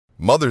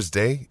Mother's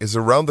Day is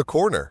around the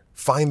corner.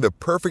 Find the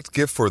perfect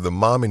gift for the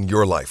mom in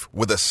your life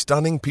with a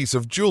stunning piece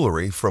of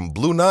jewelry from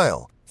Blue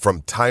Nile.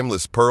 From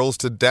timeless pearls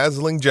to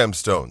dazzling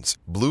gemstones,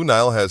 Blue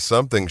Nile has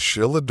something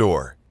she'll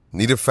adore.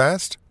 Need it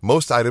fast?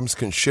 Most items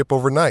can ship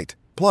overnight.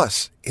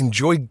 Plus,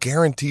 enjoy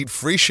guaranteed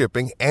free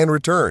shipping and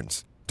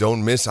returns.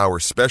 Don't miss our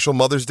special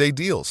Mother's Day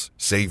deals.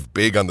 Save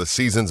big on the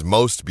season's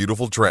most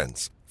beautiful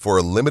trends. For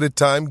a limited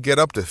time, get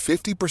up to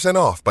 50%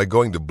 off by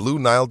going to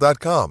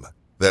BlueNile.com.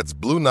 That's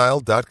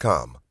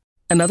BlueNile.com.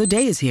 Another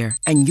day is here,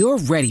 and you're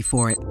ready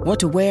for it. What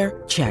to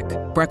wear? Check.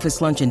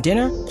 Breakfast, lunch, and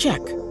dinner? Check.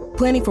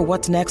 Planning for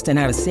what's next and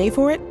how to save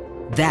for it?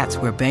 That's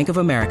where Bank of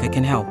America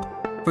can help.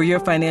 For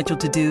your financial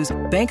to-dos,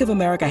 Bank of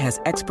America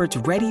has experts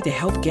ready to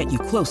help get you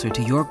closer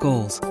to your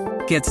goals.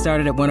 Get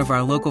started at one of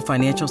our local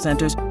financial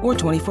centers or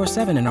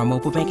 24/7 in our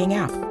mobile banking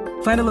app.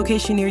 Find a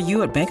location near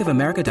you at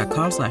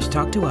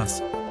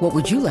bankofamerica.com/talktous. What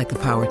would you like the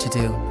power to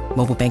do?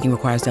 Mobile banking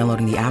requires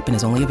downloading the app and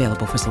is only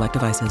available for select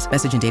devices.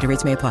 Message and data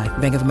rates may apply.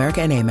 Bank of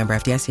America N.A., member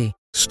FDIC.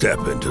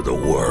 Step into the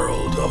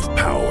world of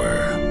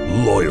power,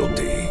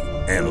 loyalty,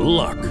 and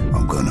luck.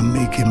 I'm gonna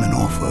make him an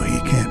offer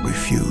he can't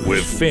refuse.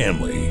 With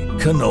family,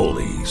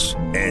 cannolis,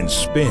 and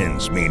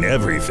spins mean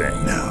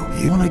everything. Now,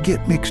 you wanna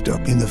get mixed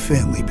up in the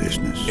family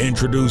business.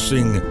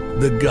 Introducing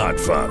The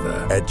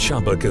Godfather at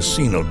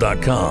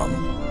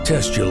ChumbaCasino.com.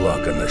 Test your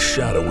luck in the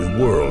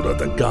shadowy world of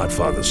The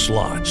Godfather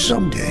slot.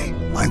 Someday,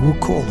 I will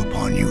call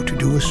upon you to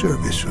do a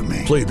service for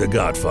me. Play The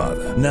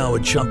Godfather, now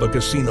at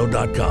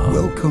ChumbaCasino.com.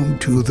 Welcome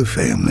to the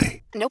family.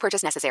 No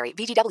purchase necessary.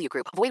 VGW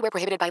Group. Void where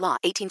prohibited by law.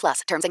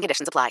 18+. Terms and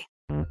conditions apply.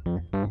 Jones.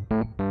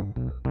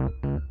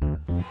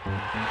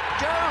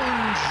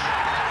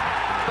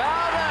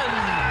 Barden.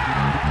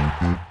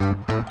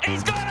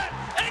 He's got it.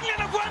 England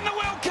have won the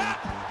World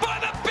Cup by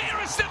the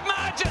barest of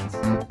margins.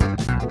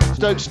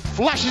 Stokes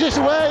flashes it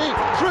away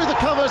through the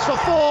covers for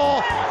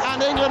 4,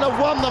 and England have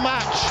won the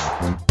match.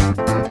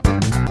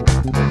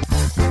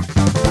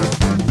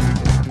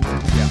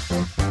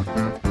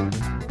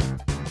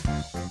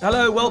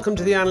 Hello, welcome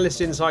to the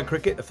Analyst Inside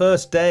Cricket. The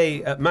first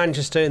day at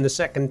Manchester in the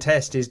second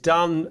test is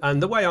done,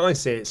 and the way I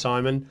see it,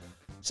 Simon,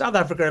 South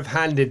Africa have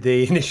handed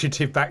the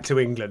initiative back to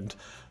England.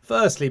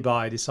 Firstly,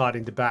 by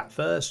deciding to bat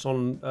first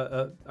on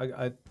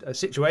a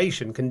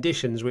situation,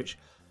 conditions which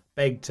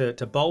begged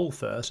to bowl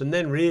first, and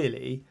then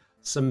really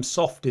some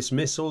soft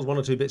dismissals, one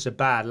or two bits of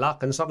bad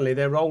luck, and suddenly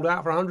they're rolled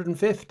out for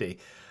 150.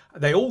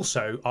 They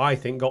also, I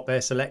think, got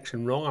their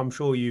selection wrong. I'm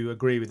sure you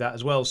agree with that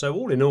as well. So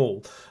all in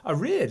all, a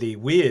really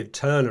weird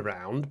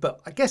turnaround.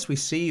 But I guess we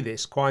see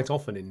this quite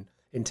often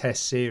in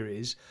test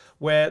series,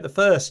 where the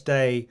first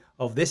day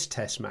of this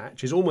test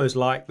match is almost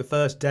like the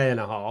first day and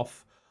a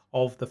half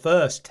of the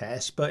first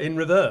test, but in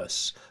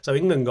reverse. So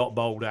England got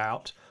bowled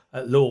out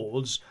at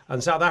Lord's,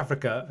 and South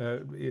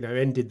Africa,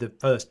 ended the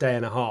first day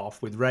and a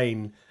half with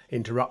rain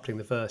interrupting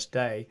the first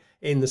day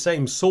in the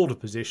same sort of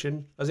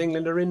position as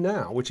England are in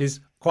now, which is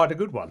quite a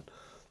good one.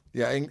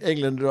 Yeah,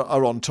 England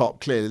are on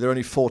top, clearly. They're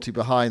only 40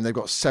 behind. They've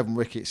got 7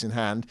 wickets in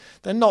hand.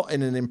 They're not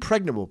in an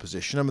impregnable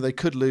position. I mean, they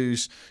could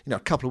lose, a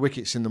couple of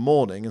wickets in the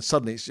morning and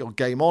suddenly it's your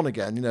game on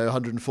again,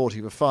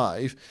 140 for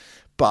 5.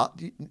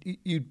 But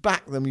you'd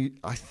back them,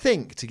 I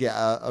think, to get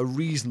a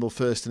reasonable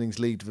first innings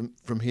lead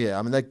from here.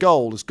 I mean, their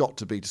goal has got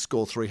to be to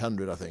score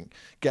 300, I think.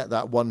 Get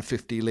that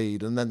 150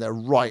 lead, and then they're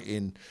right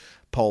in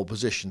pole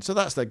position. So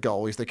that's their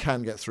goal. If they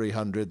can get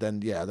 300, then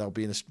they'll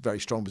be in a very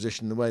strong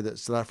position in the way that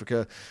South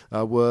Africa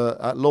were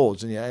at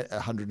Lord's. And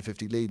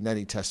 150 lead in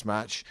any test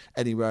match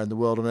anywhere in the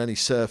world on any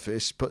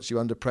surface puts you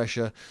under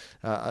pressure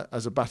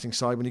as a batting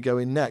side when you go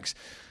in next.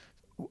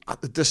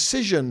 The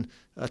decision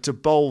to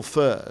bowl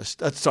first,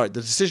 the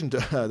decision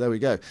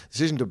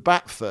to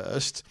bat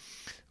first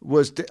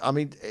was,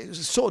 it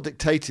was sort of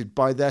dictated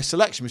by their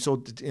selection. We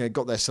sort of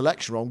got their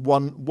selection wrong.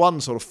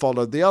 One sort of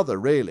followed the other,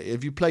 really.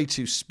 If you play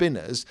 2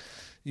 spinners,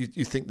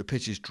 you think the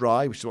pitch is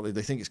dry, which is what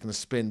they think it's going to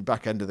spin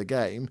back end of the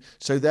game.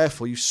 So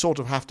therefore, you sort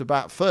of have to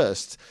bat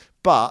first.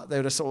 But they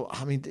would have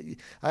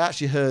I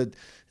actually heard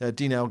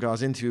Dean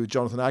Elgar's interview with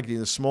Jonathan Agnew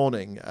this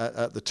morning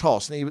at the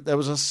toss, and there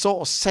was a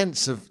sort of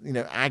sense of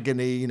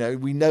agony.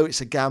 We know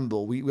it's a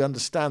gamble. We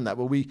understand that,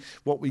 but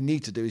what we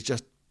need to do is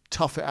just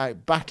tough it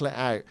out, battle it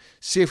out,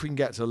 see if we can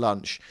get to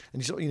lunch.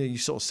 And you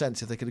sort of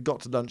sense if they could have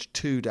got to lunch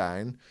 2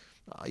 down,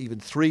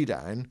 even 3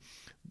 down,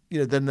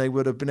 then they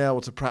would have been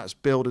able to perhaps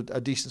build a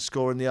decent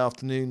score in the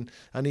afternoon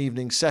and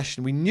evening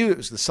session. We knew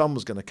the sun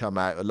was going to come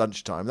out at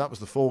lunchtime. That was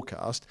the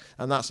forecast,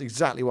 and that's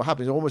exactly what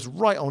happened. Almost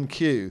right on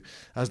cue,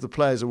 as the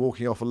players are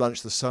walking off for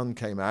lunch, the sun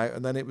came out,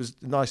 and then it was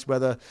nice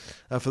weather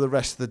for the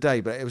rest of the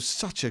day. But it was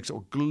such a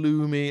sort of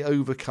gloomy,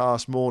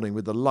 overcast morning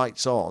with the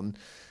lights on.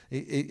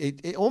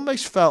 It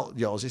almost felt,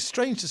 Yoz, it's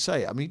strange to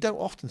say, you don't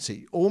often see,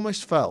 it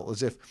almost felt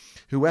as if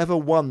whoever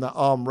won that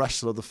arm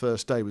wrestle of the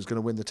first day was going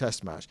to win the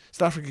test match.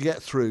 South Africa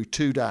get through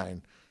 2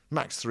 down,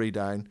 max 3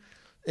 down.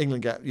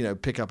 England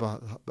pick up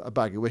a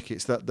bag of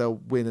wickets that they'll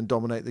win and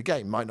dominate the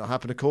game. Might not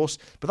happen, of course,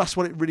 but that's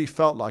what it really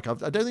felt like.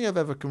 I don't think I've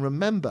ever can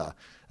remember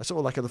a sort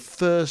of like the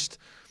first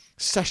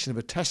session of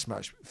a test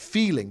match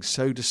feeling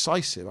so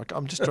decisive.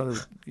 I'm just trying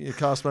to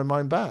cast my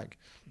mind back.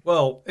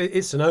 Well,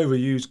 it's an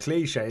overused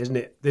cliche, isn't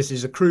it? This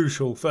is a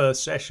crucial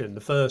first session,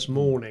 the first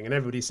morning, and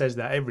everybody says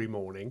that every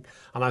morning.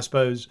 And I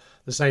suppose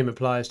the same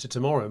applies to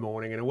tomorrow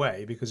morning in a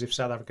way, because if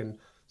South Africa can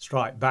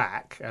strike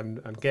back and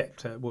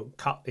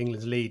cut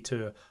England's lead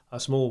to a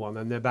small one,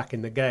 then they're back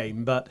in the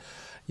game. But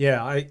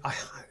yeah,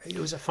 it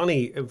was a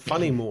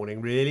funny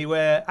morning really,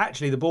 where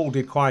actually the ball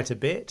did quite a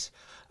bit.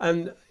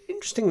 And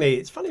interestingly,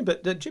 it's funny,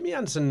 but Jimmy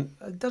Anderson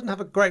doesn't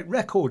have a great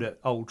record at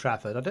Old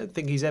Trafford. I don't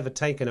think he's ever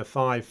taken a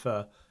 5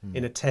 for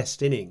in a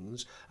Test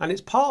innings, and it's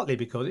partly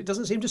because it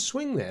doesn't seem to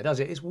swing there, does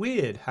it? It's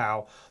weird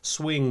how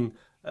swing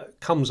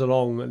comes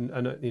along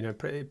and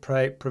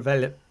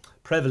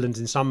prevalent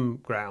in some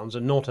grounds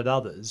and not at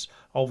others.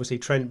 Obviously,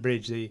 Trent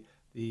Bridge,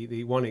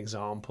 the one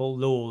example,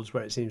 Lords,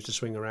 where it seems to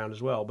swing around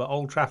as well, but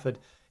Old Trafford,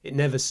 it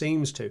never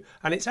seems to.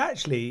 And it's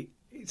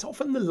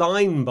often the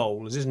line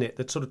bowlers, isn't it?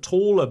 The sort of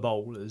taller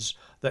bowlers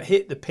that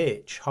hit the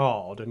pitch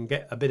hard and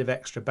get a bit of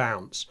extra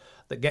bounce,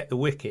 that get the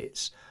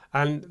wickets.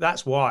 And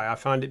that's why I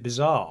find it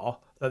bizarre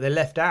that they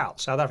left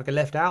out. South Africa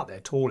left out their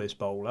tallest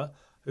bowler,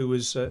 who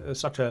was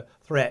such a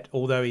threat,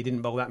 although he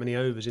didn't bowl that many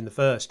overs in the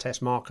first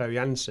Test, Marco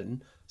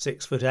Jansen,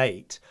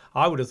 6'8".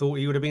 I would have thought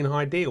he would have been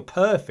ideal,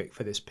 perfect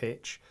for this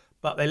pitch,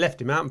 but they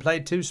left him out and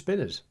played 2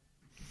 spinners.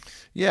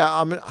 Yeah,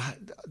 I mean,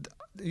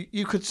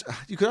 you could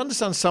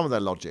understand some of their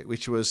logic,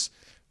 which was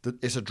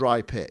that it's a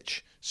dry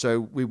pitch, so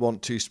we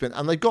want 2 spin.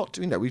 And they got,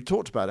 we've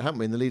talked about it, haven't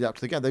we, in the lead up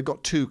to the game. They've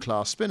got 2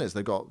 class spinners.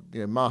 They've got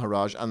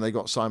Maharaj and they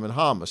got Simon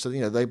Harmer. So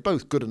they're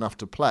both good enough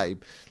to play.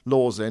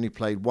 Laws, they only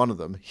played one of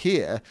them.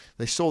 Here,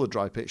 they saw the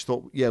dry pitch,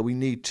 thought, yeah, we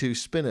need 2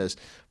 spinners.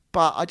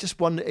 But I just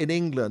wonder, in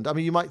England, I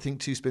mean, you might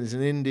think 2 spinners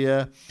in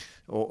India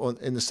or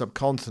in the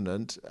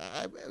subcontinent,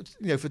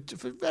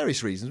 for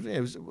various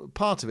reasons.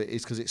 Part of it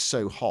is because it's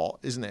so hot,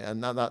 isn't it?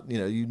 And that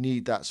you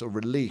need that sort of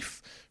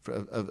relief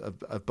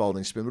of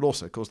bowling spin. But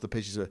also, of course, the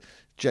pitches are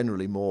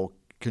generally more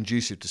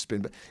conducive to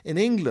spin. But in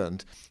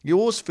England, you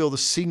always feel the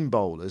seam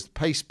bowlers, the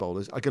pace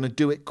bowlers, are going to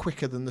do it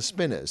quicker than the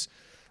spinners.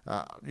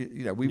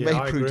 We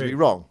may prove to be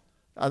wrong.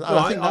 And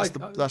I think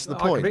that's the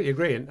point. I completely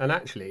agree. And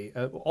actually,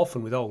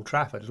 often with Old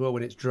Trafford as well,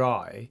 when it's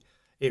dry,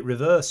 it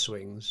reverse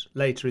swings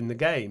later in the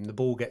game. The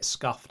ball gets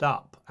scuffed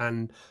up.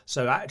 And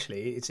so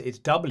actually, it's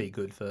doubly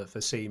good for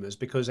seamers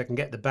because they can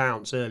get the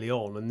bounce early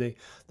on and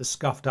the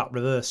scuffed up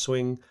reverse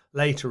swing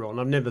later on.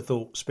 I've never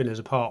thought spinners,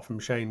 apart from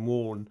Shane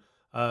Warne,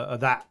 are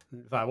that.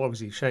 In fact,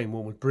 obviously, Shane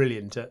Warne was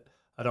brilliant at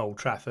Old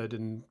Trafford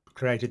and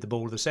created the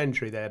ball of the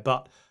century there.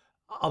 But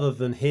other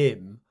than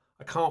him,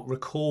 I can't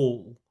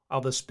recall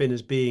other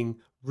spinners being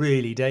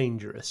really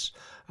dangerous.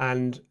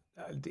 And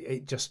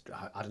it just,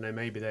 I don't know,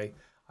 maybe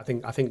I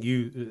think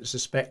you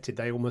suspected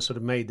they almost sort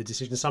of made the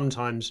decision.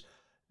 Sometimes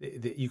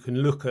that you can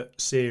look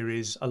at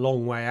series a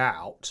long way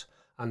out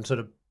and sort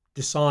of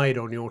decide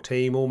on your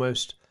team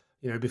almost,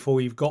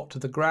 before you've got to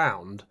the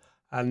ground.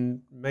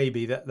 And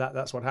maybe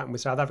that's what happened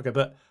with South Africa.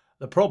 But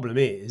the problem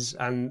is,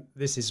 and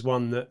this is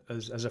one that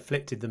has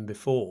afflicted them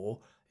before,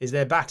 is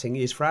their batting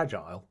is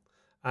fragile.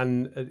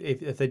 And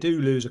if they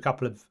do lose a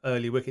couple of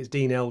early wickets,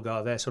 Dean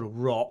Elgar, their sort of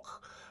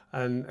rock,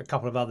 and a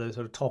couple of other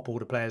sort of top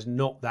order players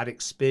not that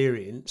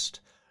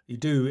experienced, you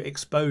do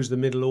expose the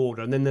middle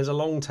order. And then there's a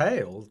long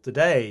tail.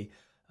 Today,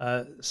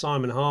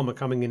 Simon Harmer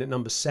coming in at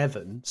number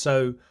 7.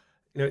 So,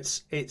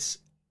 it's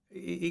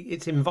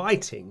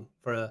inviting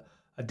for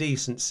a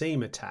decent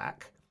seam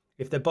attack.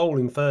 If they're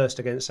bowling first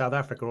against South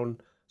Africa on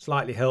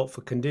slightly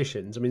helpful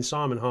conditions, I mean,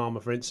 Simon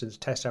Harmer, for instance,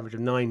 test average of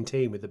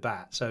 19 with the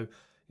bat. So,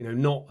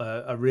 not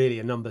really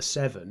a number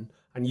 7.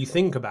 And you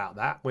think about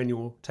that when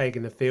you're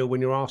taking the field,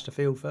 when you're asked to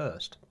field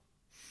first.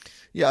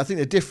 Yeah, I think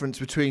the difference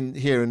between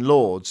here and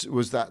Lords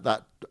was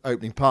that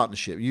opening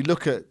partnership. You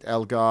look at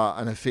Elgar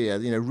and Hafia,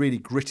 really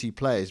gritty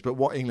players, but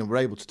what England were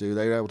able to do,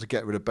 they were able to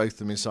get rid of both of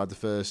them inside the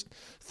first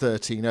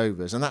 13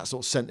 overs, and that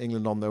sort of sent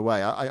England on their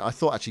way. I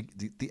thought actually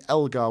the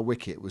Elgar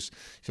wicket was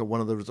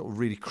one of the sort of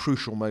really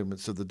crucial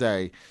moments of the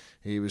day.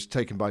 He was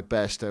taken by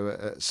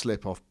Bairstow at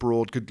slip off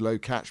broad, good low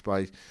catch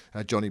by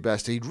Johnny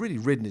Bairstow. He'd really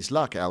ridden his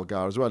luck,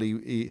 Elgar, as well.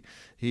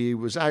 He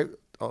was out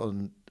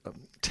on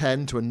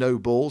 10 to a no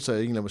ball, so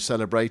England was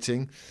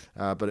celebrating,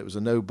 but it was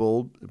a no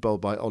ball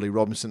bowled by Ollie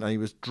Robinson, and he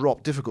was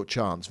dropped.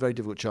 Very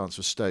difficult chance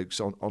for Stokes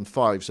on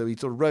 5, so he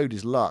sort of rode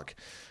his luck.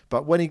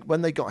 But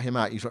when they got him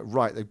out, he's like,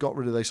 right, they've got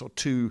rid of those sort of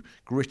 2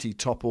 gritty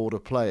top order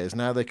players.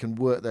 Now they can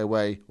work their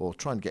way or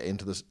try and get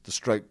into the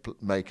stroke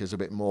makers a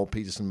bit more.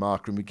 Peterson,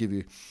 Markram would give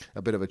you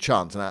a bit of a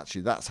chance, and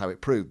actually that's how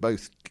it proved.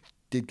 Both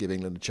did give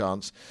England a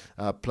chance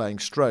playing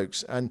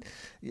strokes, and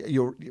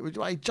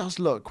it just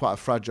looked quite a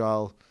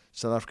fragile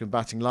South African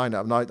batting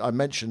lineup. And I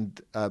mentioned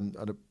on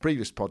a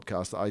previous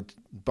podcast that I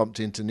bumped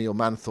into Neil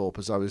Manthorpe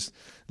as I was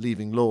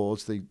leaving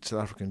Lords, the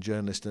South African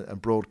journalist and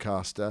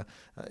broadcaster,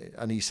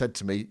 and he said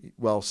to me,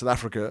 well, South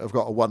Africa have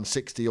got a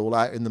 160 all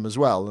out in them as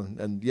well,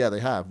 and yeah, they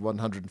have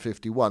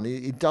 151.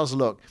 It does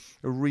look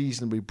a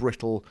reasonably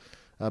brittle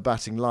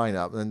batting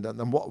lineup.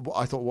 And what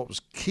I thought what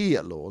was key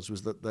at Lords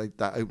was that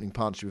that opening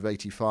partnership of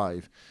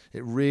 85,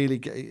 it really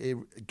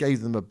it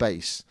gave them a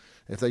base.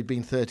 If they'd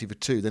been 30 for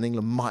 2, then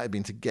England might have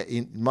been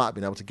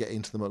able to get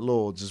into them at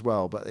Lords as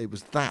well. But it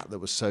was that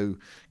was so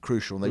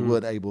crucial, and they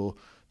weren't able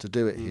to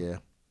do it here.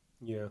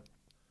 Yeah,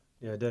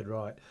 dead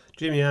right.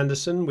 Jimmy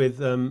Anderson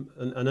with an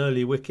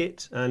early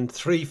wicket and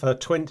 3 for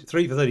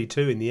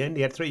 32 in the end.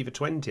 He had 3 for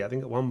 20, I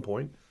think, at one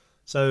point.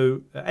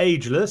 So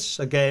ageless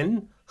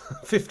again.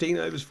 15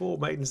 overs, 4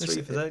 maidens,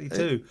 3 for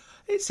 32.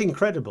 It's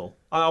incredible.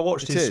 I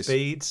watched his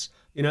speeds.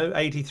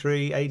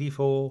 83,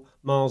 84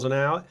 miles an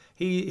hour.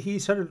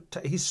 He's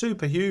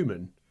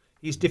superhuman.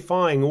 He's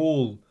defying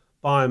all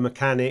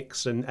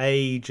biomechanics and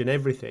age and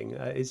everything.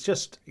 It's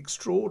just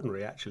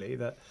extraordinary, actually,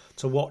 that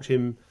to watch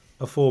him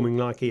performing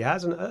like he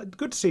has. And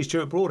good to see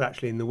Stuart Broad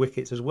actually in the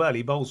wickets as well.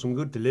 He bowled some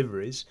good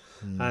deliveries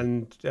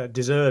and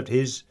deserved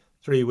his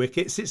 3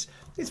 wickets.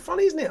 It's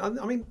funny, isn't it? I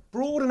mean,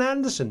 Broad and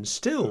Anderson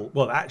still,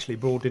 well, actually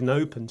Broad didn't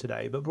open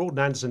today, but Broad and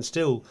Anderson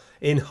still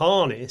in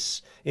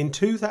harness in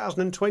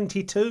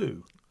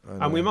 2022.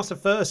 And we must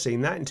have first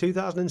seen that in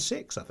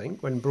 2006, I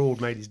think, when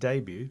Broad made his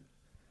debut.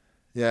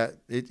 Yeah,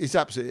 it's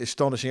absolutely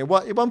astonishing. At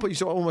one point, you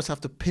sort of almost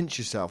have to pinch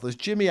yourself. There's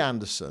Jimmy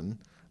Anderson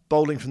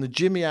bowling from the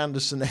Jimmy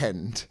Anderson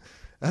end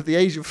at the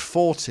age of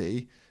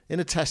 40 in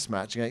a Test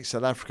match against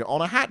South Africa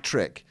on a hat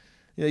trick.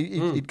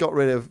 He got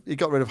rid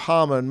of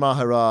Harmer and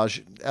Maharaj,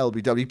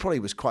 LBW. He probably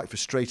was quite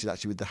frustrated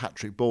actually with the hat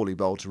trick ball he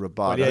bowled to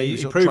Rabada. Well, yeah,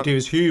 he proved he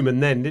was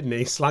human then, didn't he?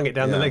 He slung it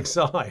down the leg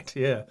side.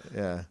 Yeah.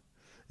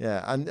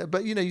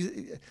 But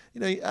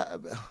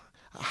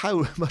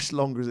how much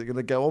longer is it going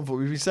to go on for?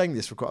 We've been saying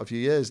this for quite a few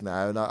years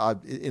now,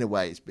 and in a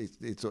way,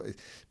 it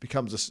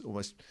becomes a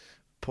almost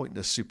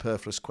pointless,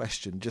 superfluous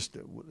question. Just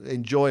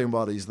enjoy him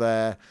while he's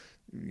there.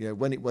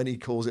 When he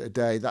calls it a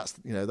day, that's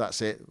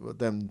it.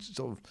 Then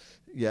sort of,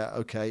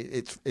 okay,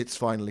 it's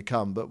finally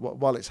come. But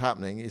while it's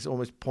happening, it's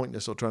almost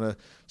pointless or trying to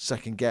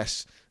second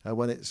guess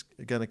when it's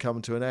going to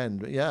come to an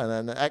end. But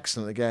and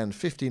excellent again.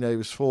 15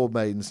 overs, 4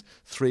 maidens,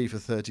 3 for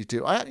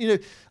 32. I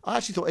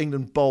actually thought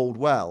England bowled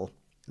well.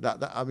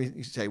 I mean,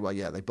 you say, well,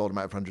 they bowled them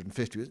out for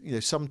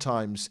 150.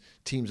 Sometimes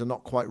teams are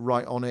not quite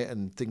right on it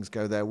and things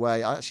go their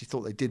way. I actually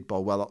thought they did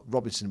bowl well.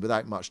 Robinson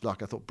without much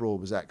luck. I thought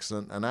Broad was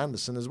excellent, and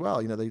Anderson as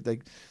well.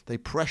 They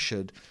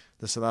pressured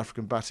the South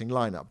African batting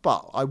lineup.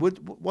 But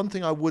one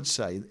thing I would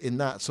say in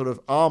that sort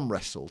of arm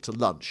wrestle to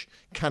lunch,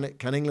 can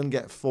England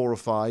get 4 or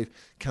 5?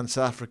 Can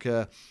South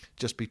Africa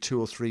just be 2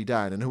 or 3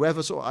 down? And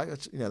whoever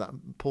that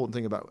important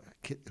thing about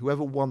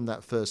whoever won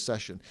that first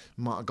session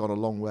might have gone a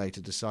long way to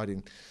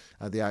deciding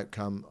the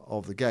outcome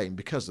of the game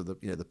because of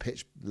the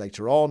pitch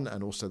later on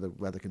and also the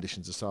weather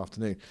conditions this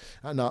afternoon.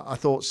 And I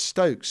thought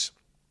Stokes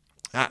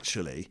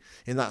actually,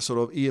 in that sort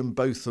of Ian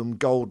Botham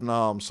golden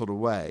arm sort of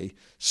way,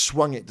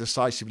 swung it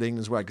decisively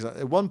England's way. Because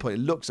at one point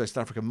it looked as though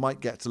South Africa might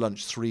get to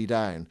lunch 3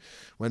 down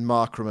when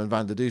Markram and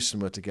Van der Dusen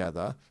were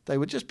together. They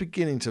were just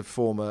beginning to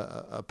form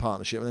a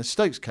partnership. And then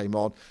Stokes came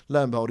on,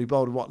 lo and behold, he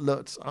bowled what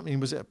looked,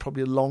 was it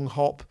probably a long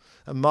hop?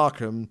 And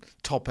Markram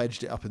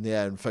top-edged it up in the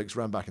air and folks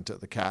ran back and took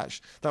the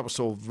catch. That was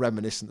sort of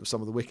reminiscent of some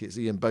of the wickets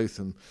Ian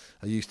Botham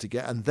used to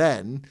get. And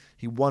then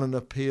he won an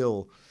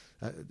appeal.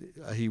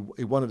 He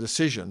won a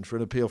decision for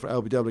an appeal for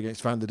LBW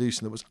against Van der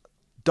Dusen that was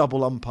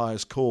double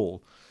umpire's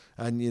call,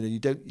 and you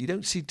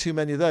don't see too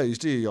many of those,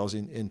 do you, Oz,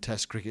 in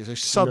Test cricket? So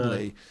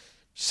suddenly,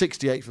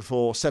 68 for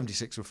 4,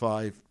 76 for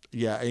 5.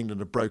 Yeah,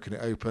 England had broken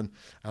it open,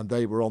 and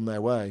they were on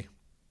their way.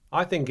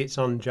 I think it's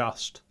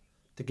unjust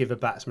to give a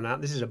batsman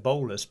out. This is a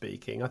bowler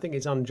speaking. I think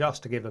it's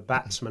unjust to give a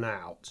batsman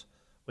out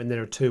when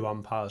there are 2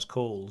 umpires'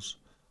 calls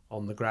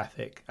on the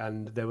graphic,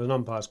 and there was an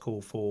umpire's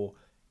call for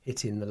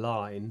hitting the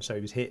line, so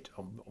he was hit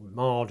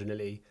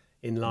marginally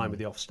in line with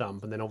the off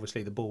stump, and then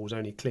obviously the ball was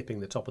only clipping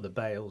the top of the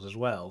bails as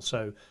well.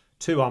 So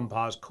 2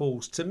 umpires'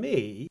 calls. To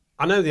me,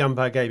 I know the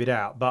umpire gave it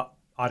out, but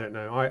I don't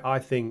know. I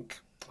think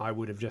I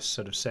would have just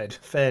sort of said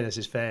fairness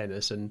is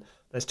fairness, and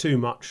there's too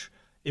much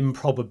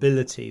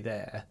improbability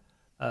there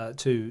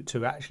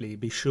to actually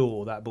be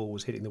sure that ball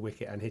was hitting the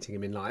wicket and hitting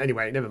him in line.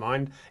 Anyway, never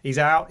mind. He's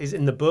out. He's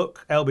in the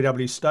book,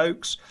 LBW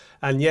Stokes.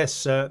 And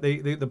yes,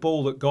 the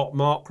ball that got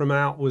Markram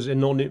out was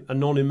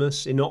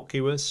anonymous,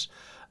 innocuous,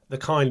 the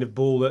kind of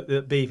ball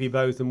that Beefy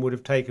Botham would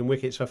have taken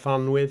wickets for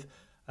fun with.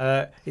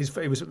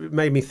 It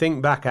made me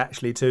think back,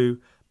 actually, to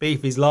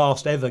Beefy's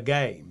last ever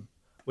game,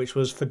 which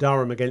was for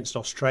Durham against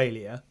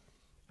Australia.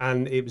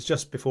 And it was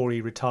just before he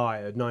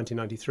retired,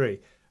 1993.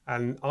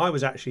 And I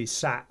was actually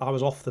I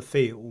was off the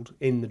field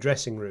in the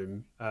dressing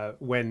room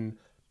when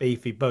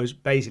Beefy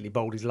basically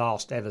bowled his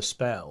last ever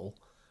spell.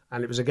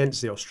 And it was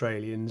against the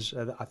Australians.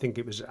 I think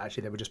it was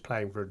actually they were just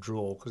playing for a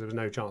draw because there was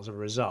no chance of a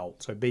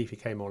result. So Beefy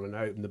came on and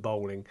opened the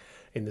bowling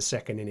in the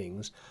second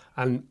innings.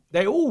 And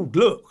they all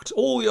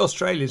the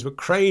Australians were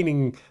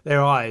craning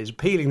their eyes,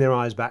 peeling their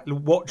eyes back,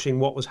 watching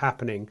what was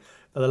happening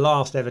for the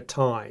last ever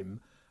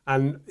time.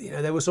 And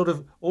they were sort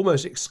of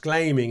almost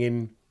exclaiming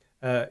in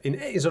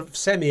in sort of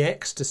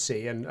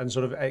semi-ecstasy and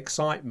sort of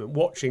excitement,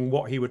 watching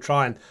what he would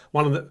try. And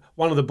one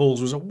of the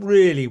balls was a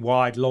really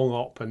wide long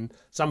op, and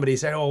somebody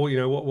said, "Oh,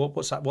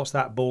 what's that? What's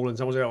that ball?" And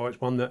someone said, "Oh,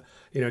 it's one that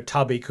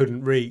Tubby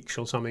couldn't reach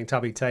or something.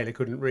 Tubby Taylor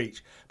couldn't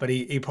reach, but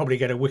he'd probably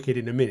get a wicket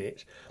in a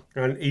minute."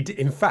 And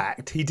in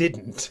fact, he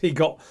didn't. He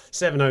got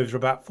 7 overs for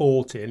about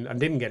 40 and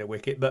didn't get a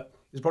wicket. But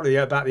it's probably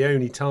about the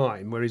only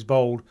time where he's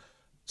bowled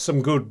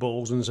some good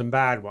balls and some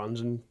bad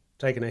ones and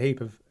taken a heap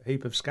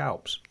of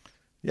scalps.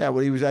 Yeah,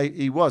 well,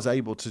 he was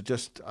able to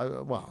just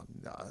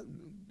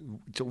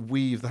to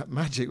weave that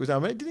magic.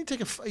 Didn't he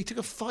take he took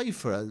a 5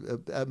 for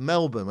at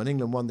Melbourne when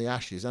England won the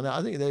Ashes, and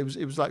I think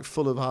it was like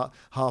full of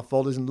half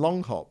volleys and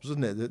long hops,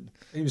 wasn't it?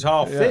 He was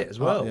half fit as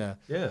well.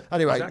 Yeah.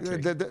 Anyway,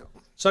 exactly.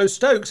 So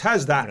Stokes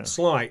has that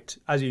slight,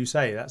 as you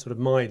say, that sort of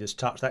Midas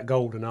touch, that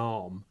golden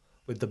arm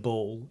with the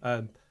ball,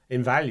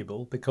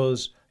 invaluable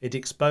because it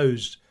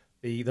exposed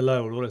the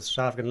lower order, the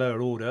South African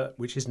lower order,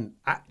 which isn't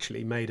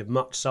actually made of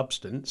much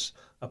substance,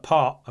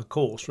 apart, of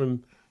course,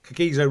 from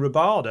Kagiso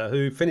Rabada,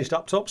 who finished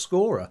up top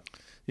scorer.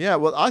 Yeah,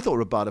 well, I thought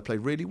Rabada played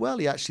really well.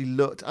 He actually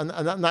looked, and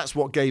that's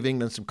what gave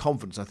England some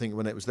confidence, I think,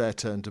 when it was their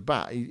turn to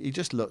bat. He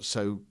just looked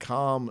so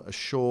calm,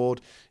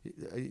 assured.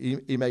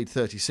 He made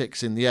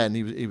 36 in the end.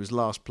 He was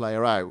last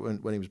player out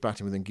when he was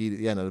batting with Ngidi at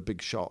the end, had a big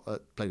shot,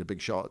 played a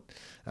big shot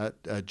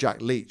at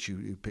Jack Leach,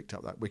 who picked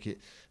up that wicket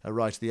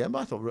right at the end. But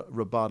I thought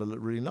Rabada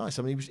looked really nice.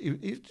 I mean,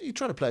 he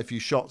tried to play a few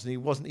shots, and he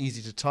wasn't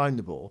easy to time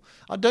the ball.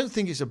 I don't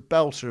think it's a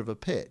belter of a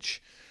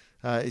pitch.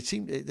 There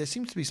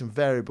seems to be some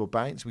variable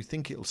bounce. We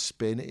think it'll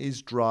spin. It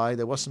is dry.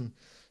 There was some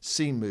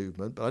seam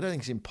movement, but I don't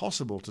think it's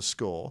impossible to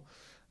score.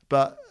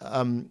 But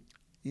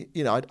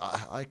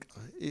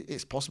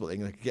it's possible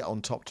England could get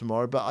on top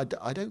tomorrow. But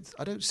I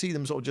don't see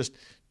them sort of just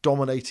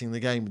dominating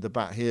the game with the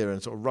bat here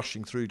and sort of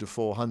rushing through to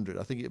 400.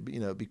 I think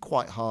it'd be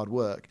quite hard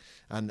work,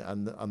 and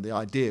the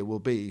idea will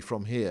be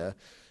from here,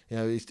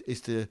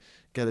 is to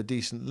get a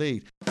decent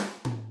lead.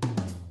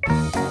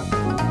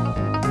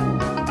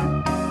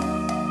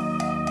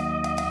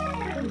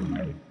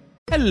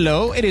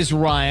 Hello, it is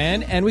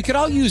Ryan, and we could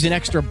all use an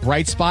extra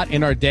bright spot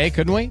in our day,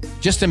 couldn't we?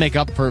 Just to make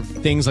up for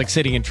things like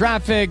sitting in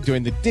traffic,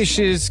 doing the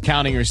dishes,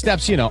 counting your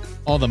steps,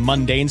 all the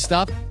mundane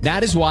stuff.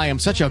 That is why I'm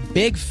such a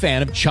big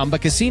fan of Chumba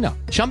Casino.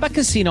 Chumba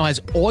Casino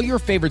has all your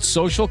favorite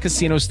social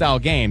casino-style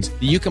games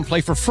that you can play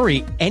for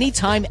free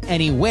anytime,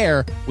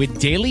 anywhere with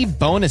daily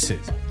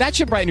bonuses. That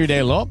should brighten your day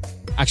a little.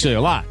 Actually,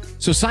 a lot.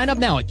 So sign up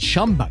now at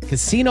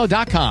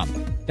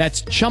ChumbaCasino.com.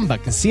 That's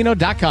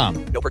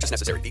ChumbaCasino.com. No purchase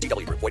necessary.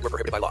 VGW Group. Void where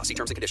prohibited by law. See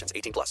terms and conditions.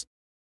 18+.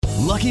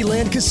 Lucky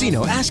Land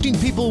Casino, asking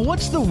people,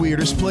 what's the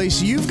weirdest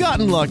place you've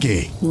gotten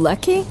lucky?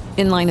 Lucky?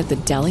 In line at the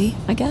deli,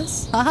 I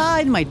guess?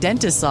 Aha, in my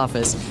dentist's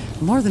office.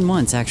 More than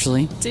once,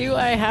 actually. Do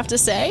I have to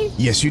say?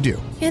 Yes, you do.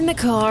 In the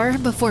car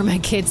before my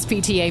kids'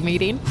 PTA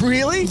meeting.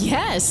 Really?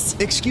 Yes.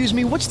 Excuse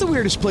me, what's the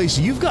weirdest place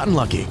you've gotten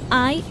lucky?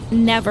 I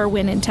never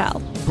win and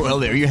tell. Well,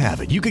 there you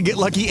have it. You can get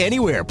lucky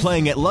anywhere,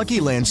 playing at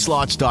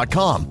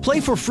LuckyLandSlots.com.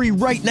 Play for free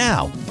right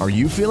now. Are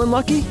you feeling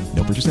lucky?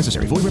 No purchase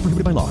necessary. Void where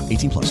prohibited by law.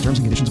 18+. Terms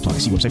and conditions apply.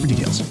 See website for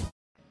details.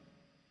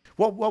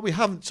 What we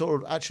haven't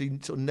sort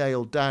of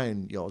nailed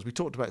down, Yoz, we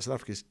talked about South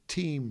Africa's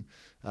team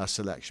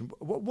selection.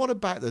 What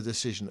about the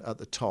decision at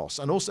the toss?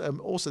 And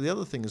also the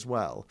other thing as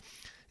well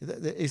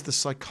is the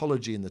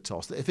psychology in the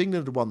toss. That if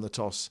England had won the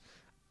toss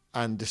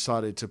and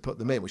decided to put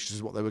them in, which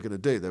is what they were going to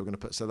do, they were going to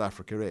put South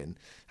Africa in,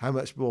 how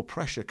much more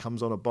pressure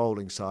comes on a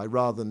bowling side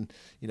rather than,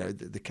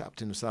 the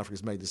captain of South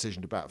Africa's made the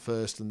decision to bat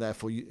first, and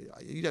therefore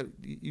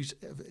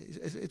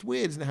it's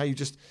weird, isn't it, how you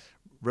just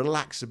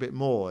relax a bit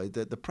more,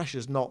 that the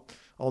pressure's not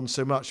on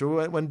so much.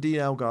 When Dean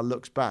Elgar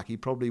looks back, he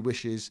probably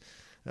wishes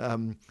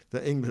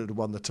that England had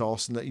won the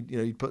toss and that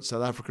he'd put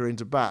South Africa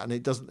into bat, and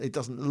it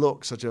doesn't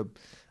look such a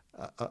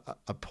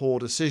poor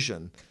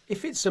decision.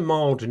 If it's a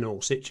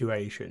marginal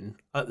situation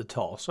at the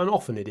toss, and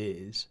often it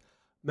is,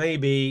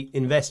 maybe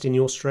invest in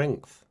your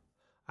strength.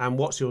 And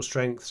what's your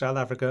strength? South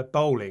Africa,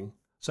 bowling.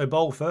 So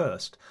bowl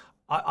first.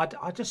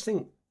 I just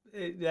think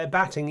their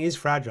batting is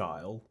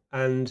fragile,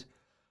 and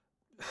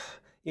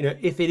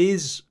if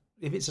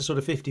it's a sort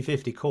of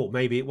 50-50 call,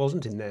 maybe it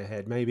wasn't in their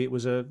head. Maybe it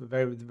was a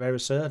very, very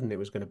certain it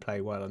was going to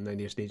play well, and they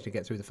just needed to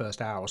get through the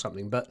first hour or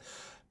something. But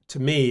to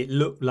me, it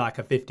looked like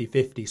a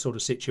 50-50 sort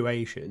of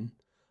situation,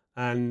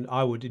 and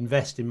I would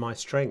invest in my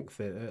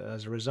strength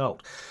as a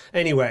result.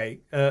 Anyway,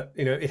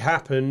 it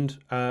happened.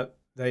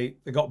 They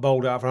got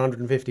bowled out for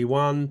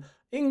 151.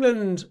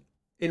 England,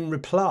 in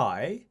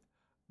reply,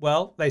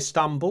 well, they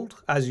stumbled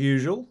as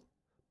usual.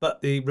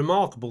 But the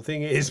remarkable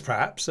thing is,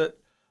 perhaps, that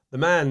the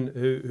man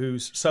who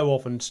so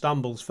often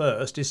stumbles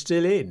first is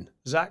still in,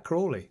 Zach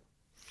Crawley.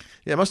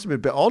 Yeah, it must have been a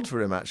bit odd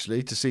for him,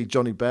 actually, to see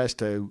Johnny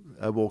Bairstow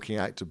walking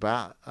out to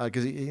bat,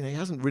 because he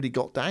hasn't really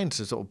got down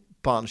to sort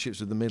of partnerships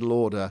with the middle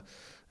order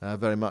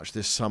very much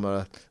this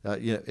summer,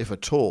 if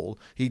at all.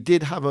 He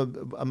did have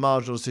a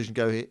marginal decision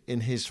go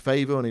in his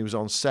favour when he was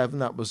on 7.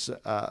 That was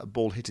a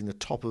ball hitting the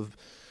top of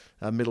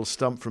middle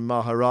stump from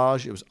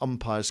Maharaj. It was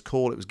umpire's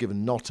call. It was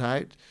given not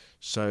out,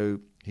 so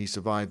he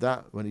survived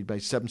that when he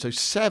made 7. So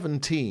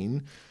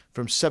 17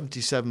 from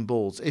 77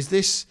 balls. Is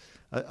this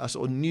a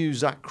sort of new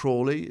Zach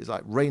Crawley? Is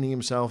like reining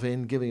himself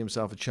in, giving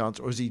himself a chance,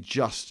 or is he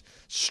just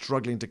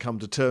struggling to come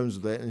to terms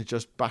with it and he's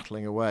just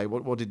battling away?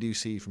 What did you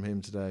see from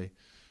him today?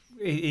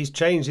 He's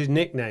changed his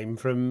nickname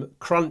from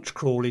Crunch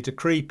Crawley to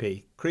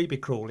Creepy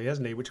Crawley,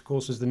 hasn't he? Which, of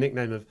course, was the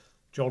nickname of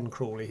John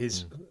Crawley,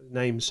 his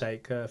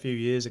namesake, a few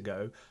years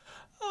ago.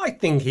 I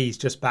think he's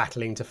just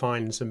battling to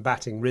find some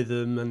batting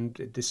rhythm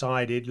and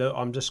decided, look,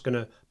 I'm just going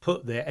to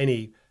put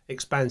any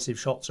expansive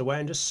shots away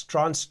and just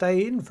try and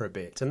stay in for a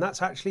bit. And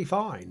that's actually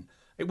fine.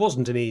 It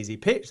wasn't an easy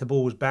pitch. The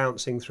ball was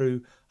bouncing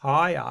through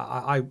high.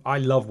 I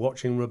love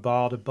watching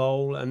Rabada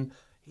bowl, and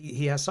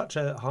he has such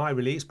a high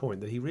release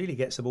point that he really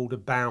gets the ball to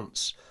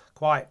bounce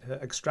quite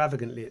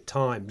extravagantly at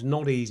times.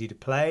 Not easy to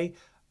play.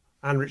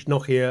 Anrich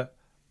Nokia,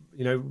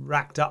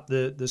 racked up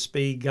the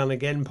speed gun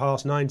again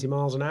past 90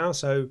 miles an hour.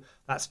 So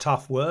that's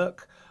tough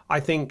work. I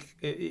think,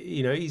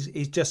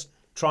 he's just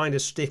trying to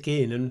stick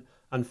in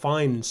and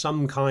find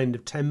some kind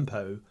of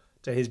tempo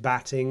to his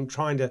batting,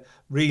 trying to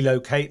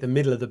relocate the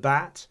middle of the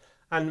bat.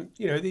 And,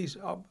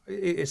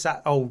 it's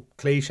that old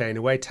cliche in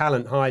a way,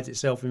 talent hides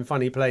itself in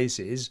funny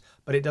places,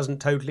 but it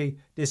doesn't totally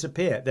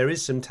disappear. There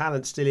is some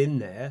talent still in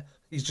there.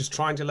 He's just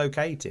trying to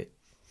locate it.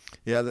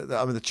 Yeah,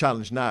 the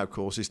challenge now, of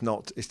course, is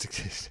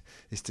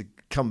to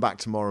come back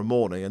tomorrow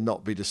morning and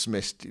not be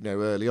dismissed,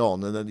 early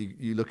on. And then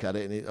you look at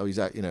it and he's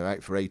out,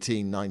 out for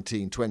 18,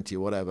 19, 20 or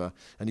whatever,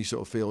 and you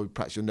sort of feel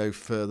perhaps you're no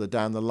further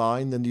down the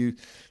line than you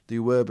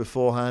were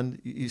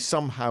beforehand. You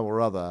somehow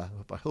or other,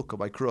 by hook or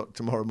by crook,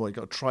 tomorrow morning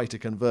you've got to try to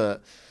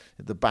convert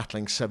the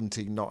battling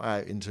 17 not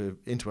out into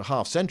a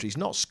half century. He's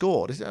not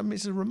scored.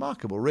 It's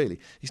remarkable, really.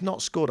 He's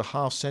not scored a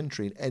half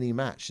century in any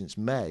match since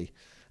May.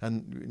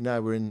 And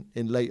now we're in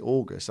late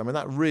August. I mean,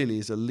 that really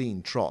is a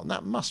lean trot, and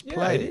that must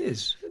play. Yeah, it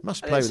is.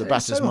 Must play with the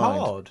batter's so mind.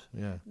 Hard.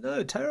 Yeah.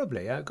 No,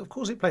 terribly. Of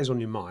course, it plays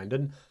on your mind,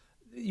 and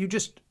you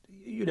just,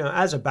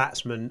 as a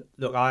batsman.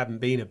 Look, I haven't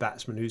been a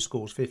batsman who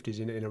scores 50s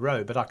in a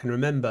row, but I can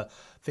remember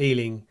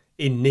feeling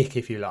in nick,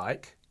 if you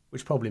like,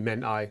 which probably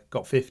meant I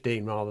got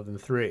 15 rather than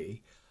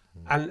 3.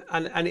 And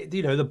it,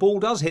 the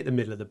ball does hit the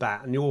middle of the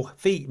bat, and your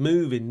feet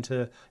move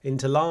into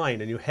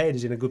line, and your head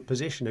is in a good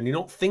position, and you're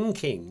not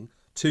thinking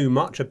too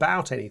much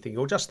about anything.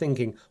 You're just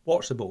thinking,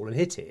 watch the ball and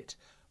hit it,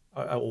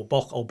 or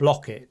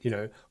block it.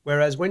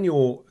 Whereas when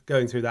you're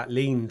going through that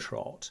lean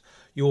trot,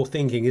 you're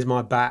thinking, is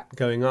my bat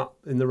going up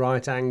in the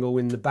right angle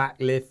in the back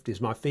lift?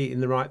 Is my feet in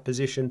the right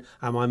position?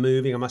 Am I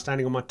moving? Am I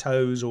standing on my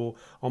toes or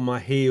on my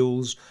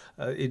heels?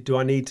 Do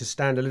I need to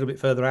stand a little bit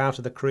further out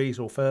of the crease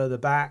or further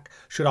back?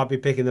 Should I be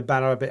picking the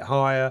bat a bit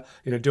higher?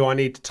 Do I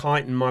need to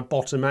tighten my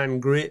bottom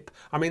hand grip?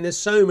 I mean, there's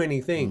so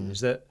many things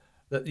that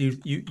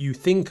you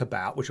think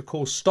about, which of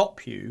course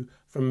stop you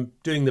from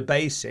doing the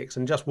basics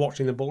and just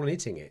watching the ball and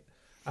hitting it.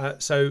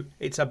 So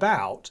it's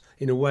about,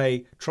 in a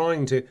way,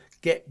 trying to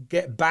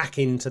get back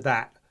into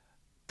that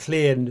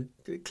clear-headed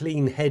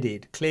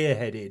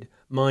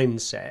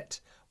mindset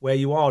where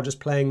you are just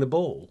playing the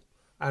ball.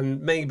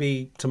 And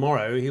maybe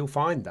tomorrow he'll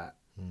find that.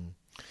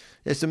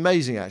 It's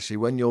amazing, actually,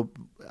 when you're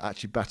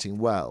actually batting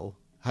well,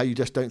 how you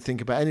just don't think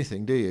about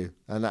anything, do you?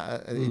 And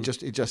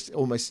it just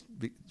almost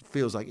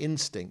feels like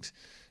instinct.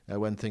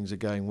 When things are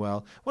going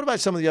well. What about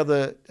some of the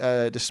other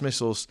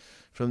dismissals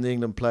from the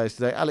England players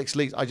today? Alex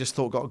Lees, I just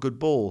thought, got a good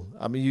ball.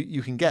 I mean,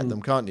 you can get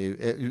them, can't you?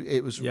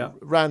 It was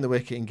round the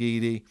wicket in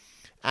Geedy,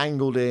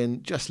 angled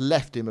in, just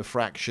left him a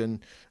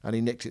fraction, and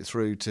he nicked it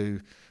through to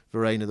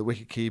Verreynne, the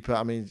wicketkeeper.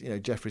 I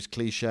mean, Jeffrey's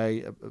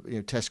cliche,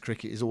 Test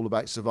cricket is all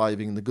about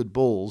surviving the good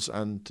balls,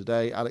 and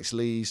today Alex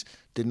Lees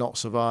did not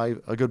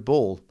survive a good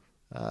ball.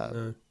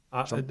 No.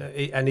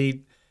 And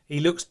he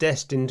looks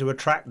destined to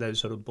attract those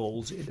sort of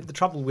balls. The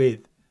trouble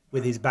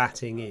with his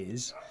batting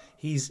is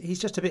he's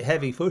just a bit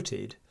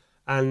heavy-footed,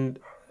 and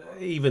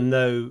even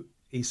though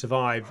he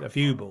survived a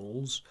few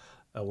balls,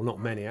 well, not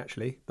many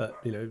actually,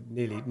 but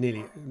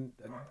nearly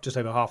just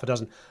over half a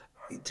dozen,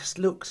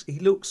 he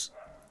looks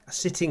a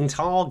sitting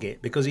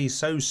target because he's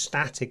so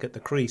static at the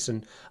crease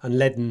and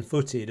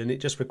leaden-footed, and it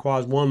just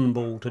requires one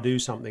ball to do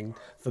something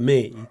for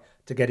me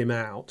to get him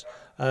out.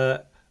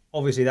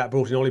 Obviously, that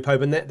brought in Ollie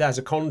Pope, and there's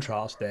a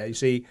contrast there. You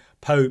see,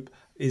 Pope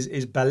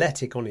is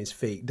balletic on his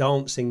feet,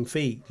 dancing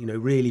feet,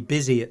 really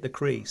busy at the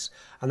crease.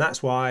 And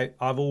that's why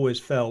I've always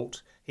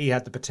felt he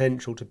had the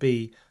potential to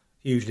be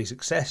hugely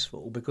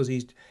successful, because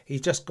he's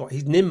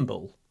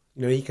nimble.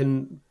 He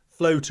can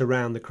float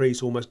around the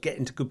crease, almost get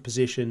into good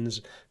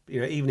positions.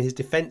 Even his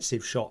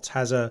defensive shots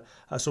has a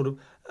sort of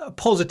a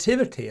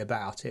positivity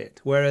about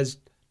it. Whereas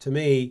to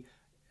me,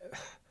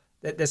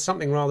 there's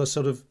something rather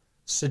sort of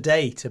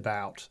sedate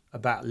about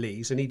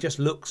Lees, and he just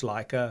looks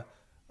like a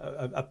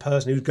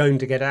person who's going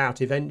to get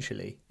out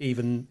eventually,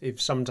 even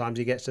if sometimes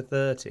he gets to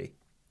 30.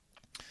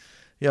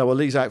 Yeah, well,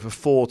 Lee's out for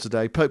 4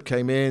 today. Pope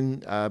came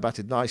in,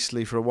 batted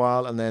nicely for a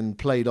while, and then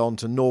played on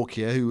to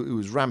Nortje, who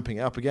was ramping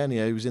it up again.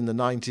 He was in the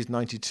 90s,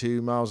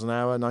 92 miles an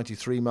hour,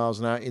 93 miles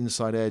an hour,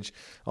 inside edge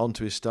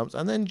onto his stumps.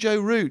 And then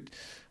Joe Root,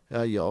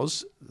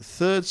 Yoz,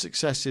 third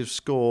successive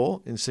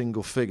score in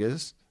single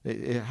figures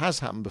It has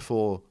happened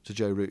before to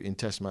Joe Root in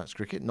Test match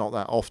cricket, not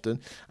that often,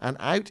 and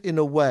out in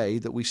a way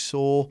that we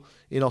saw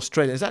in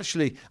Australia. It's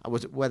actually,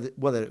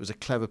 whether it was a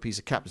clever piece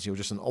of captaincy or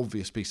just an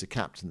obvious piece of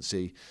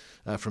captaincy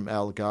from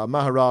Elgar.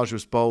 Maharaj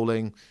was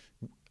bowling,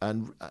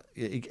 and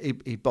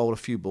he bowled a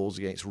few balls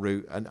against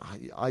Root, and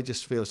I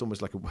just feel it's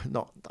almost like it's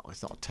not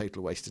a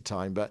total waste of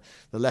time, but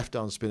the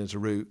left-arm spinner to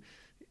Root,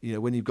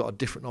 when you've got a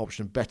different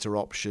option, better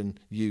option,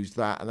 use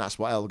that. And that's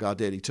what Elgar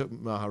did. He took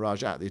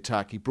Maharaj out of the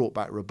attack. He brought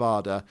back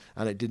Rabada,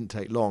 and it didn't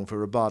take long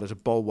for Rabada to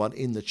bowl one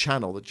in the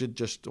channel that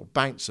just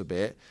bounce a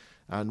bit.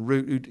 And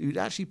Root, who'd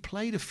actually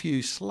played a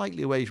few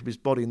slightly away from his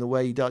body in the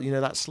way he does,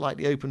 that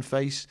slightly open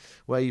face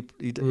where he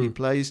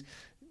plays,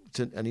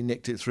 and he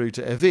nicked it through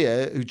to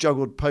Evia, who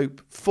juggled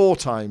Pope 4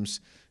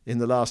 times in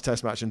the last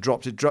Test match and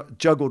dropped it,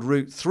 juggled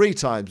Root 3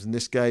 times in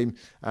this game,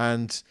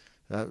 and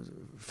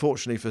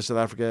fortunately for South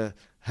Africa,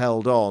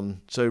 held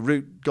on. So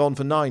Root gone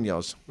for 9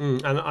 yards.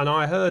 And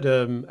I heard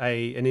an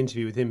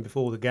interview with him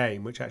before the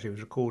game, which actually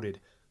was recorded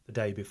the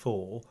day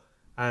before,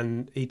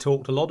 and he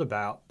talked a lot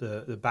about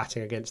the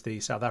batting against the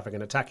South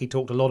African attack. He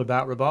talked a lot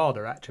about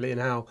Rabada, actually, and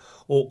how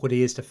awkward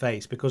he is to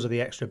face because of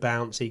the extra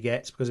bounce he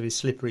gets, because of his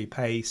slippery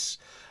pace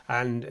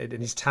and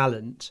his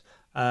talent.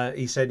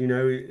 He said,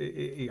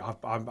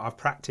 I've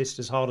practiced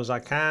as hard as I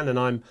can, and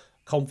I'm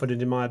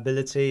confident in my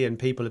ability, and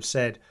people have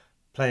said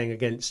playing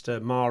against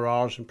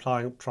Maharaj and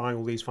trying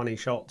all these funny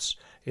shots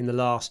in the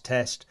last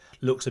Test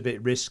looks a bit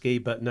risky,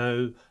 but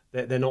no,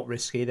 they're not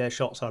risky. They're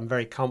shots I'm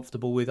very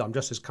comfortable with. I'm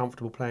just as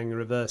comfortable playing a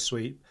reverse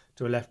sweep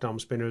to a left-arm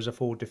spinner as a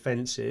forward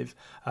defensive.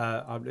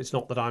 It's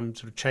not that I'm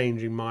sort of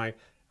changing my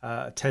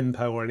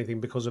tempo or anything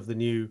because of the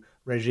new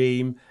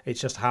regime. It's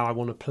just how I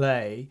want to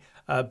play.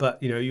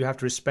 But, you have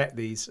to respect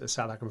these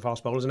South African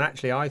fast bowlers. And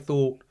actually, I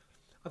thought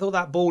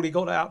that ball he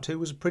got out to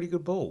was a pretty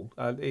good ball.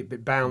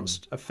 It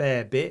bounced a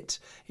fair bit.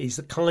 He's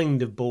the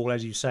kind of ball,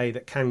 as you say,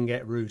 that can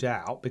get Root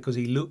out because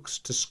he looks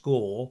to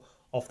score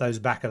off those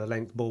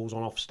back-of-the-length balls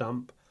on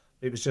off-stump.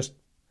 It was just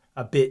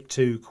a bit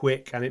too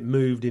quick, and it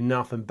moved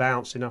enough and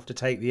bounced enough to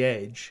take the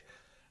edge.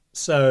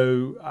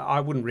 So I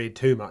wouldn't read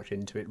too much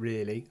into it,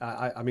 really.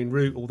 I mean,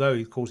 Root, although,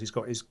 of course, he's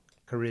got his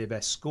career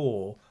best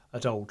score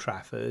at Old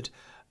Trafford,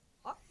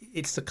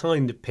 it's the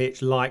kind of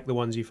pitch like the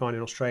ones you find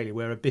in Australia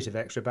where a bit of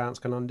extra bounce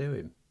can undo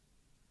him.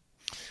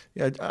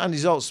 Yeah, Andy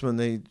Zaltzman,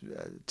 the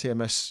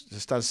TMS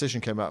statistician,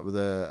 came out with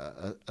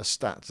a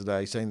stat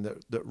today saying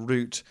that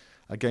Root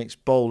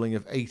against bowling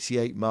of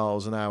 88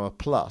 miles an hour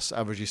plus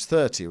averages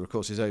 30. Of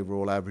course, his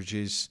overall average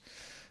is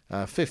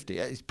 50.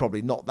 It's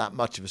probably not that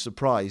much of a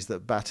surprise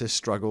that batters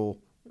struggle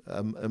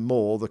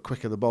more the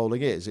quicker the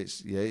bowling is.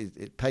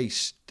 It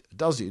pace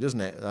does you,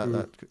 doesn't it?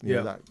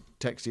 That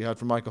text you had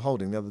from Michael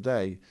Holding the other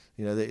day.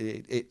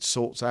 It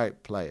sorts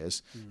out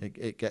players.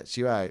 It gets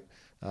you out.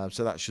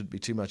 So that shouldn't be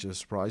too much of a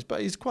surprise. But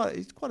it's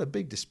quite a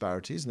big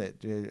disparity, isn't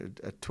it?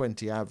 A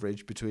 20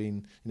 average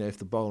between if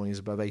the bowling is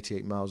above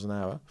 88 miles an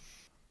hour.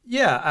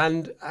 Yeah,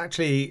 and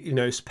actually,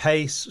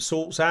 pace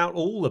sorts out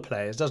all the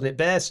players, doesn't it?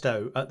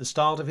 Bairstow, at the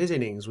start of his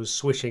innings, was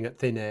swishing at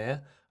thin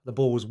air. The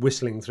ball was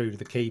whistling through to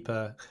the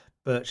keeper,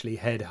 virtually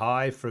head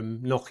high from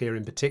Nokia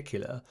in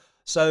particular.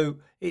 So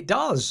it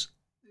does,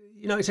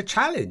 it's a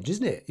challenge,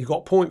 isn't it? You've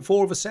got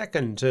 0.4 of a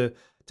second to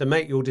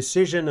make your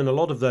decision, and a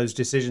lot of those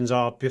decisions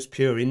are just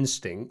pure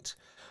instinct.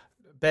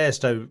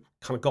 Bairstow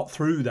kind of got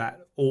through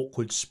that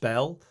awkward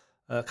spell,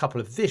 a couple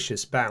of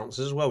vicious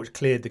bounces as well, which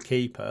cleared the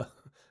keeper.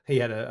 He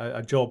had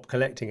a job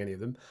collecting any of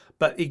them,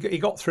 but he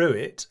got through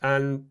it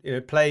and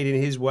played in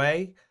his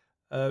way,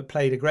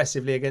 played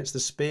aggressively against the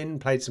spin,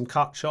 played some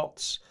cut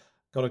shots,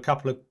 got a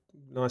couple of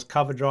nice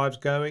cover drives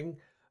going,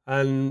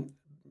 and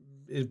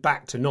is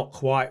back to not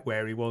quite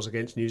where he was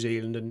against New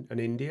Zealand and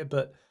India,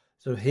 but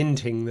sort of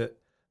hinting that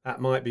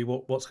might be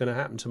what's going to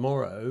happen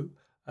tomorrow.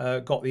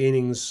 Got the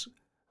innings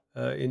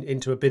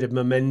into a bit of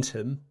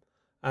momentum,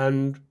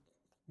 and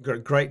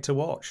great to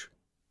watch.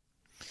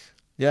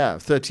 Yeah,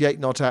 38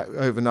 not out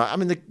overnight. I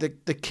mean,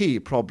 the key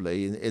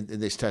probably in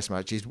this Test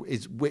match is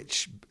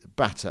which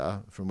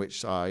batter from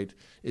which side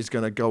is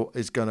going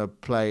to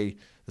play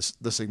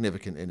the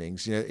significant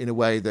innings. In a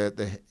way,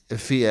 the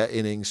Efia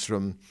innings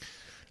from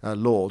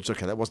Lords.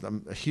 Okay, that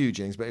wasn't a huge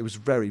innings, but it was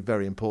very,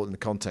 very important in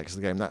the context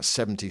of the game. That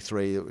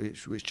 73,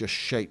 which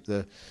just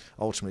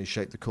ultimately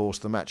shaped the course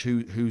of the match.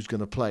 Who's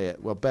going to play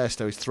it? Well,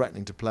 Bairstow is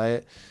threatening to play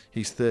it.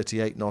 He's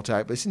 38 not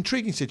out, but it's an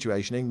intriguing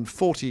situation. England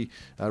 40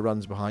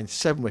 runs behind,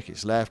 7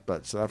 wickets left,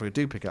 but South Africa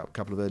do pick up a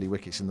couple of early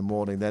wickets in the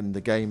morning. Then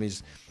the game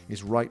is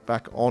right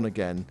back on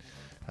again.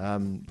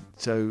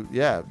 So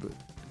yeah,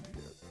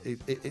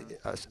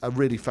 a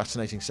really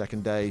fascinating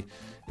second day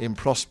in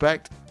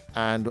prospect.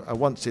 And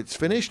once it's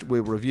finished,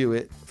 we'll review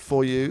it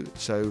for you.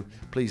 So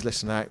please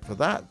listen out for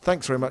that.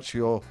 Thanks very much for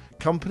your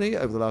company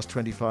over the last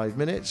 25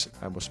 minutes.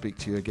 And we'll speak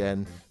to you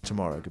again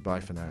tomorrow. Goodbye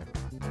for now.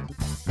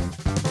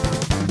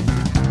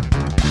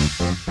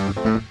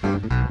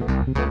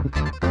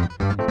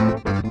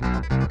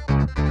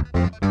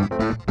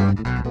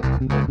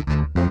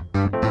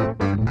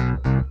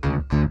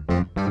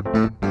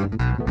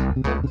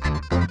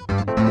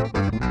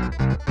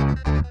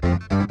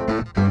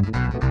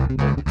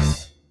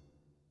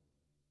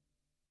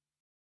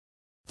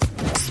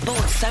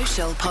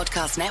 Official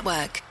Podcast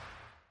Network.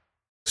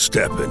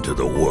 Step into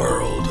the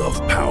world of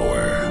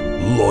power,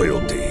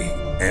 loyalty,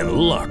 and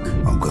luck.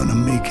 I'm gonna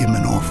make him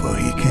an offer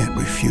he can't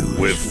refuse.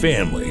 With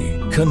family,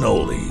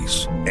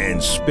 cannolis,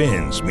 and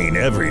spins mean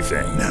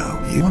everything.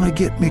 Now, you wanna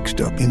get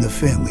mixed up in the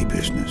family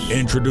business.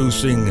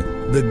 Introducing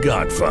The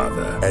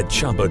Godfather at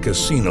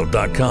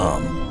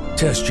ChumbaCasino.com.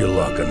 Test your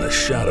luck in the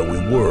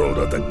shadowy world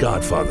of The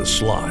Godfather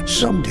slot.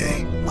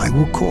 Someday, I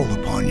will call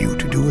upon you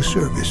to do a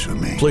service for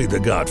me. Play The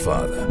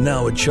Godfather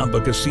now at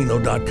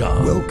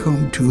ChumbaCasino.com.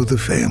 Welcome to the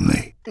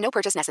family. No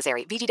purchase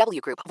necessary. VGW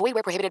Group. Void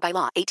where prohibited by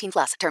law.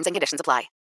 18+. Terms and conditions apply.